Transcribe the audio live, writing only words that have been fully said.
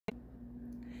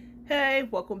Hey,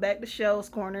 welcome back to Shell's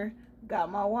Corner.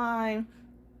 Got my wine.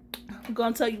 I'm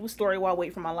gonna tell you a story while I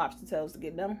wait for my lobster tails to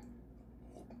get done.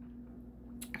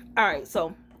 Alright,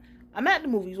 so I'm at the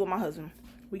movies with my husband.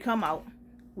 We come out,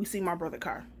 we see my brother's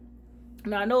car.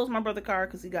 Now I know it's my brother's car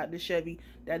because he got this Chevy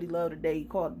that he loved today. He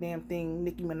called the damn thing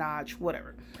Nicki Minaj,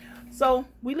 whatever. So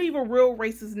we leave a real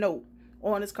racist note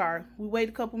on his car. We wait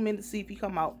a couple minutes to see if he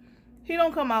come out. He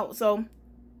don't come out, so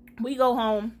we go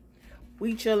home.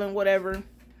 We chilling, whatever.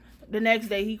 The next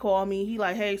day he called me. He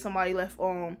like, hey, somebody left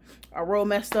a real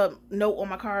messed up note on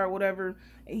my car or whatever.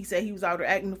 And he said he was out there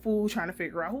acting the fool trying to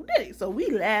figure out who did it. So we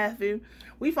laughing.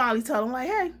 We finally tell him like,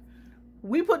 hey,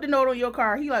 we put the note on your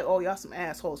car. He like, oh, y'all some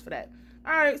assholes for that.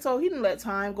 All right, so he didn't let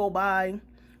time go by.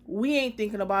 We ain't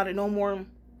thinking about it no more.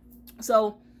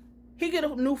 So he get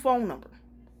a new phone number.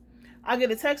 I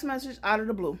get a text message out of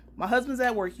the blue. My husband's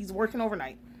at work. He's working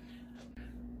overnight.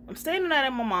 I'm staying the night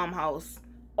at my mom's house.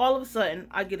 All of a sudden,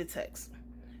 I get a text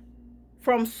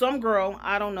from some girl.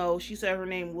 I don't know. She said her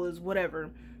name was whatever.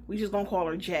 We just gonna call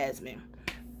her Jasmine.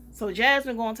 So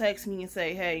Jasmine gonna text me and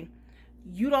say, hey,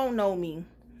 you don't know me,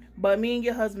 but me and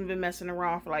your husband been messing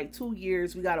around for like 2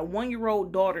 years. We got a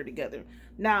 1-year-old daughter together.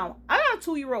 Now, I got a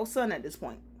 2-year-old son at this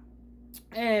point.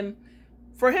 And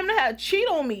for him to cheat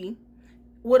on me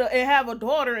and have a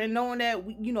daughter and knowing that,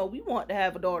 we want to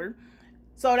have a daughter.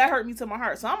 So that hurt me to my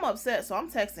heart. So I'm upset. So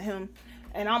I'm texting him.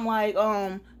 And I'm like,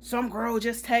 some girl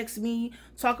just texted me,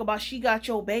 talk about she got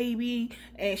your baby,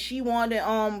 and she wanted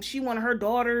her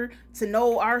daughter to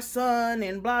know our son,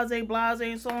 and blase,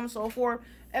 and so on and so forth.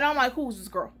 And I'm like, who's this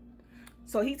girl?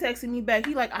 So he texted me back.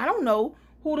 He like, I don't know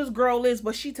who this girl is,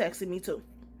 but she texted me too.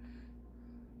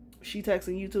 She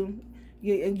texting you too?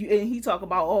 Yeah, and he talk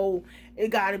about, oh, it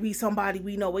gotta be somebody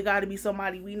we know. It gotta be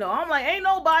somebody we know. I'm like, ain't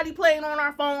nobody playing on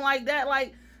our phone like that.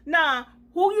 Like, nah.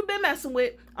 Who you been messing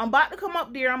with? I'm about to come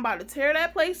up there. I'm about to tear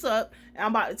that place up. And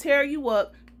I'm about to tear you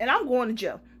up. And I'm going to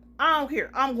jail. I don't care.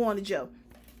 I'm going to jail.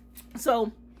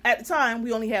 So, at the time,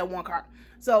 we only had one car.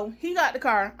 So, he got the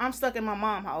car. I'm stuck in my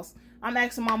mom's house. I'm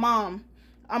asking my mom.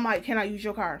 I'm like, can I use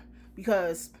your car?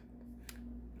 Because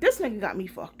this nigga got me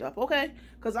fucked up, okay?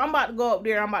 Because I'm about to go up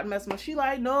there. I'm about to mess with him. She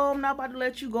like, no, I'm not about to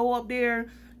let you go up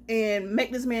there and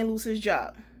make this man lose his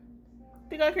job.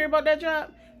 Think I care about that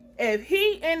job? If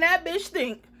he and that bitch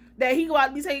think that he about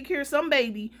to be taking care of some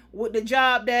baby with the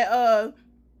job that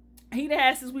he done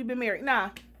had since we've been married,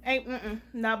 nah,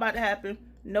 not about to happen.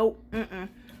 Nope.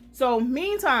 So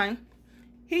meantime,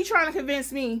 he trying to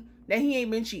convince me that he ain't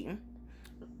been cheating.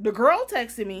 The girl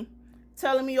texted me,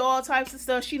 telling me all types of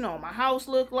stuff. She know what my house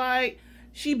look like.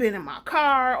 She been in my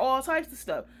car, all types of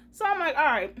stuff. So I'm like, all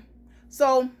right.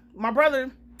 So my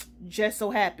brother just so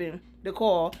happened to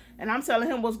call, and I'm telling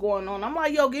him what's going on. I'm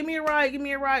like, yo, give me a ride, give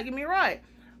me a ride, give me a ride.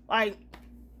 Like,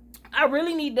 I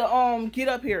really need to get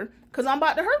up here because I'm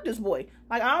about to hurt this boy.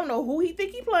 Like, I don't know who he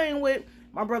think he playing with.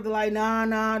 My brother like,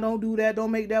 nah, don't do that. Don't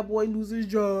make that boy lose his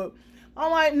job. I'm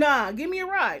like, nah, give me a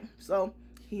ride. So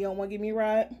he don't want to give me a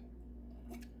ride.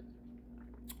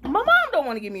 My mom don't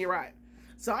want to give me a ride.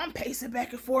 So I'm pacing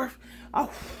back and forth.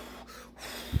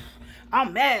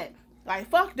 I'm mad. Like,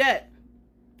 fuck that.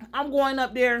 I'm going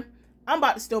up there. I'm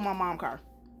about to steal my mom's car.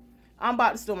 I'm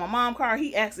about to steal my mom's car.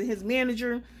 He asking his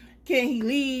manager, can he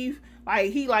leave?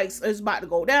 Like, he like, it's about to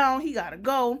go down. He gotta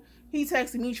go. He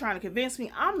texting me trying to convince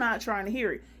me. I'm not trying to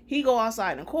hear it. He go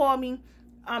outside and call me.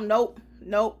 Nope.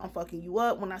 I'm fucking you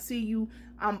up. When I see you,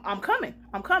 I'm coming.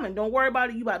 I'm coming. Don't worry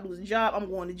about it. You about to lose a job. I'm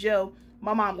going to jail.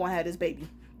 My mom gonna have this baby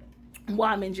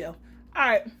while I'm in jail. All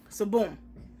right. So boom.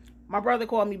 My brother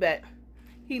called me back.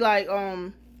 He like,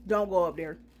 don't go up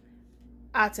there.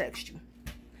 I text you.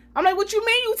 I'm like, what you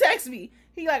mean you text me?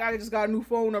 He like, I just got a new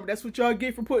phone number. That's what y'all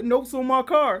get for putting notes on my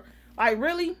car. Like,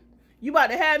 really? You about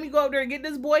to have me go up there and get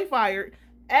this boy fired,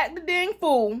 act the dang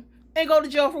fool, and go to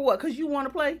jail for what? Because you want to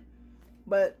play?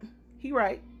 But he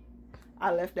right.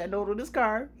 I left that note on his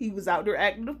car. He was out there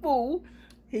acting the fool.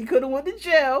 He could have went to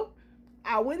jail.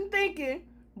 I wasn't thinking,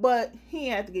 but he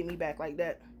had to get me back like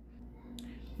that.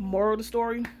 Moral of the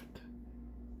story,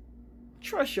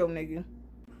 trust your nigga.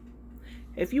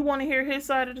 If you want to hear his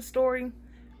side of the story,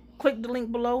 click the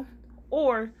link below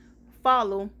or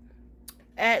follow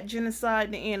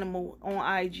 @Genocide the Animal on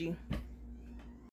IG.